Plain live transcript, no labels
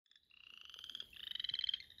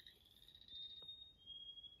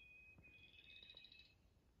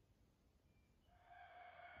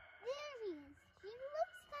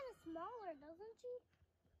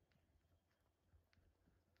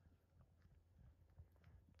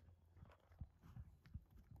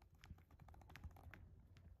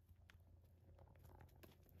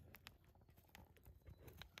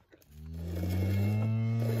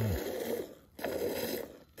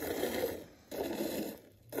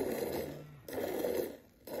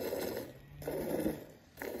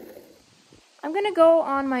I'm gonna go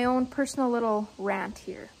on my own personal little rant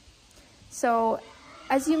here. So,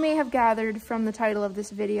 as you may have gathered from the title of this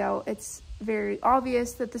video, it's very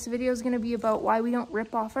obvious that this video is gonna be about why we don't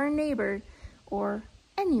rip off our neighbor, or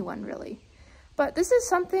anyone really. But this is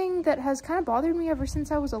something that has kind of bothered me ever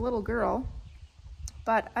since I was a little girl.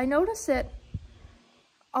 But I notice it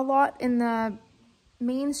a lot in the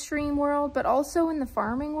mainstream world, but also in the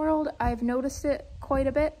farming world. I've noticed it quite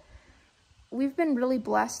a bit. We've been really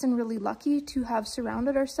blessed and really lucky to have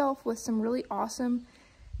surrounded ourselves with some really awesome,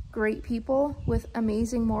 great people with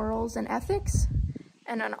amazing morals and ethics,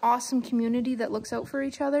 and an awesome community that looks out for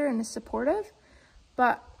each other and is supportive.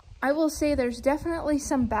 But I will say there's definitely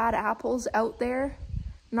some bad apples out there,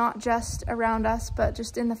 not just around us, but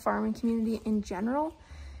just in the farming community in general.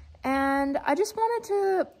 And I just wanted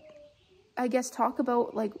to, I guess, talk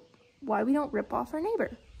about like why we don't rip off our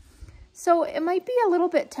neighbor. So it might be a little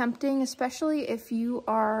bit tempting, especially if you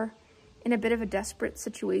are in a bit of a desperate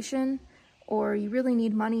situation or you really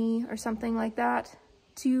need money or something like that,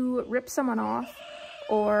 to rip someone off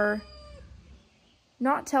or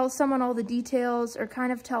not tell someone all the details or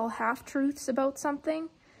kind of tell half-truths about something.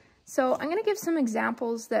 So I'm going to give some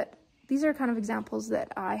examples that, these are kind of examples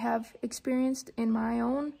that I have experienced in my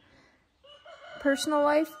own personal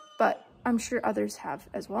life, but I'm sure others have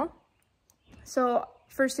as well. So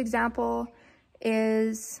first example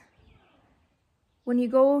is when you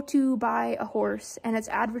go to buy a horse and it's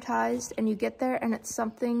advertised and you get there and it's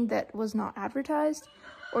something that was not advertised,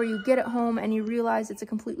 or you get it home and you realize it's a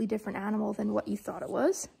completely different animal than what you thought it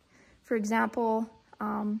was. For example,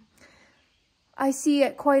 I see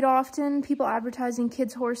it quite often, people advertising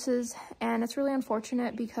kids' horses, and it's really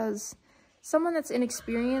unfortunate because someone that's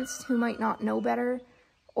inexperienced, who might not know better,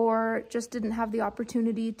 or just didn't have the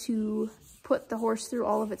opportunity to put the horse through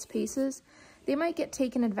all of its paces, they might get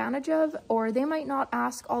taken advantage of, or they might not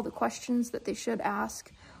ask all the questions that they should ask,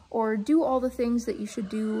 or do all the things that you should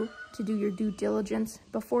do to do your due diligence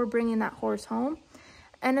before bringing that horse home.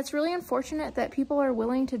 And it's really unfortunate that people are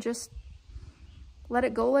willing to just let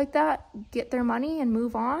it go like that, get their money and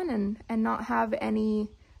move on, and not have any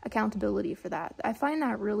accountability for that. I find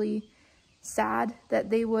that really sad that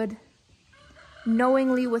they would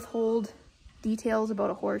knowingly withhold details about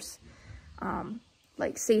a horse.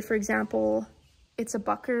 Like say, for example, it's a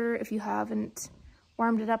bucker if you haven't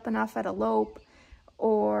warmed it up enough at a lope,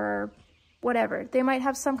 or whatever. They might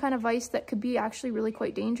have some kind of vice that could be actually really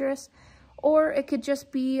quite dangerous, or it could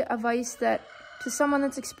just be a vice that to someone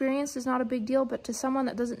that's experienced is not a big deal, but to someone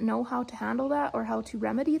that doesn't know how to handle that or how to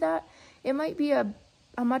remedy that, it might be a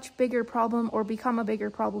much bigger problem or become a bigger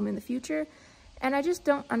problem in the future. And I just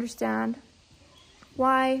don't understand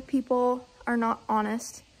why people are not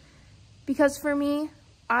honest. Because for me,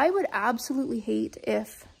 I would absolutely hate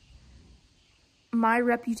if my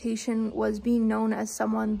reputation was being known as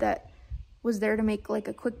someone that was there to make like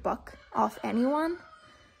a quick buck off anyone.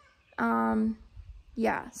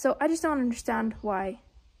 Yeah, so I just don't understand why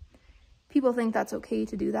people think that's okay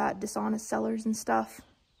to do that, dishonest sellers and stuff.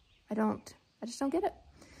 I just don't get it.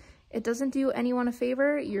 It doesn't do anyone a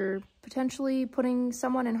favor. You're potentially putting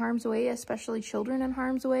someone in harm's way, especially children in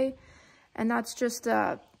harm's way. And that's just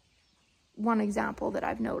one example that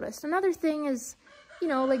I've noticed. Another thing is, you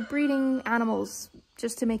know, like breeding animals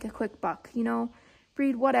just to make a quick buck, you know,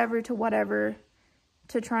 breed whatever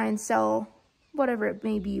to try and sell whatever it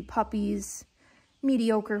may be, puppies,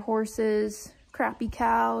 mediocre horses, crappy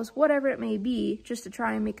cows, whatever it may be, just to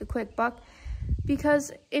try and make a quick buck.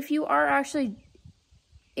 Because if you are actually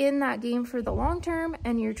in that game for the long term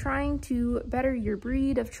and you're trying to better your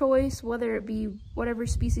breed of choice, whether it be whatever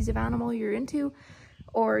species of animal you're into,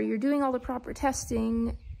 or you're doing all the proper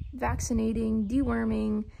testing, vaccinating,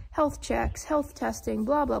 deworming, health checks, health testing,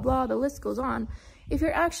 blah, blah, blah, the list goes on. If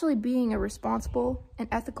you're actually being a responsible and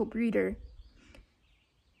ethical breeder,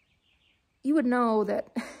 you would know that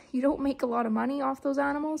you don't make a lot of money off those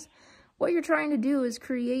animals. What you're trying to do is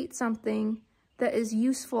create something that is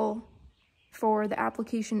useful for the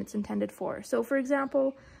application it's intended for. So for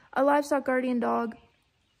example, a livestock guardian dog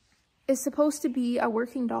is supposed to be a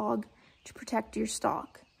working dog to protect your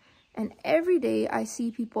stock. And every day I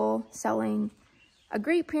see people selling a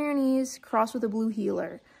Great Pyrenees crossed with a Blue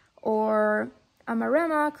Heeler, or a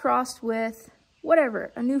Maremma crossed with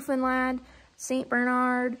whatever, a Newfoundland, St.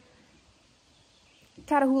 Bernard,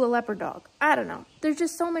 Catahoula leopard dog. I don't know. There's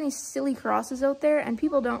just so many silly crosses out there, and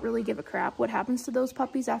people don't really give a crap what happens to those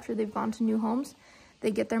puppies after they've gone to new homes.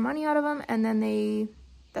 They get their money out of them, and then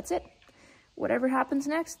that's it. Whatever happens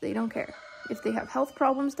next, they don't care. If they have health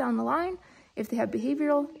problems down the line, if they have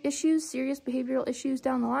behavioral issues, serious behavioral issues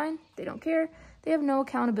down the line, they don't care. They have no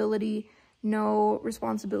accountability, no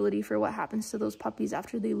responsibility for what happens to those puppies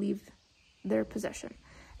after they leave their possession.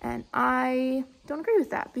 And I don't agree with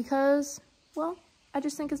that because, well, I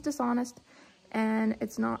just think it's dishonest and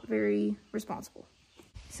it's not very responsible.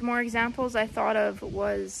 Some more examples I thought of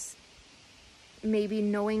was maybe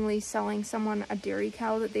knowingly selling someone a dairy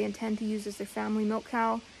cow that they intend to use as their family milk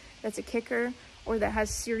cow that's a kicker, or that has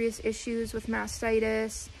serious issues with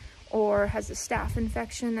mastitis, or has a staph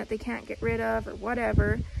infection that they can't get rid of, or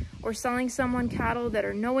whatever, or selling someone cattle that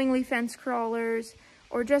are knowingly fence crawlers,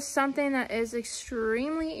 or just something that is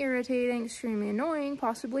extremely irritating, extremely annoying,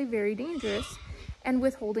 possibly very dangerous, and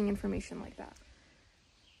withholding information like that.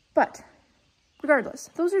 But regardless,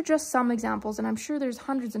 those are just some examples, and I'm sure there's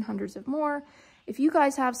hundreds and hundreds of more. If you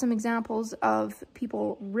guys have some examples of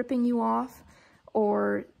people ripping you off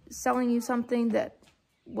or selling you something that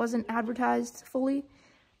wasn't advertised fully,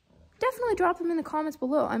 definitely drop them in the comments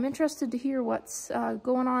below. I'm interested to hear what's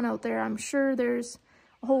going on out there. I'm sure there's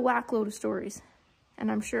a whole whackload of stories,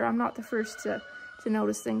 and I'm sure I'm not the first to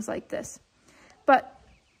notice things like this. But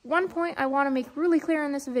one point I want to make really clear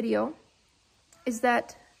in this video is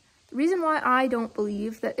that the reason why I don't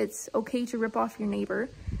believe that it's okay to rip off your neighbor,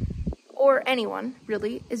 or anyone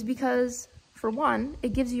really, is because, for one,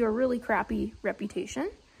 it gives you a really crappy reputation.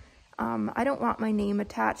 I don't want my name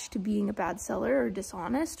attached to being a bad seller or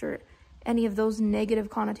dishonest or any of those negative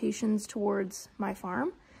connotations towards my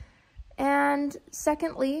farm. And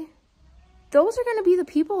secondly, those are going to be the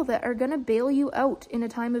people that are going to bail you out in a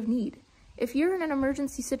time of need. If you're in an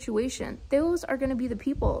emergency situation, those are going to be the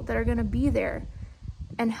people that are going to be there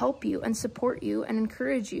and help you and support you and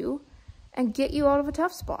encourage you and get you out of a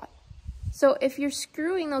tough spot. So if you're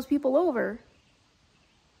screwing those people over,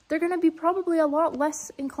 they're going to be probably a lot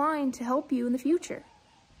less inclined to help you in the future.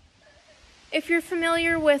 If you're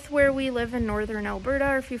familiar with where we live in northern Alberta,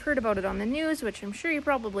 or if you've heard about it on the news, which I'm sure you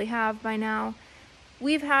probably have by now,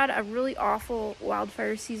 we've had a really awful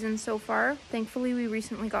wildfire season so far. Thankfully, we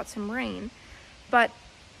recently got some rain, but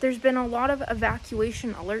there's been a lot of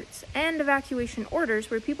evacuation alerts and evacuation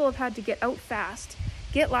orders where people have had to get out fast,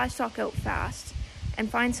 get livestock out fast, and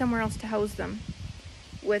find somewhere else to house them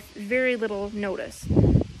with very little notice.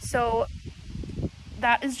 So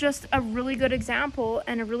that is just a really good example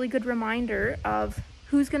and a really good reminder of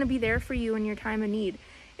who's going to be there for you in your time of need.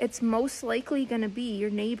 It's most likely going to be your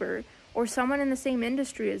neighbor or someone in the same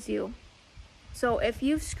industry as you. So if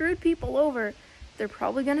you've screwed people over, they're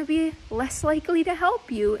probably going to be less likely to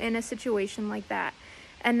help you in a situation like that.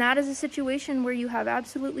 And that is a situation where you have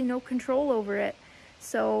absolutely no control over it.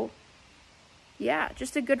 So yeah,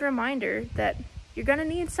 just a good reminder that you're going to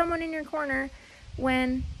need someone in your corner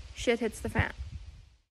when shit hits the fan.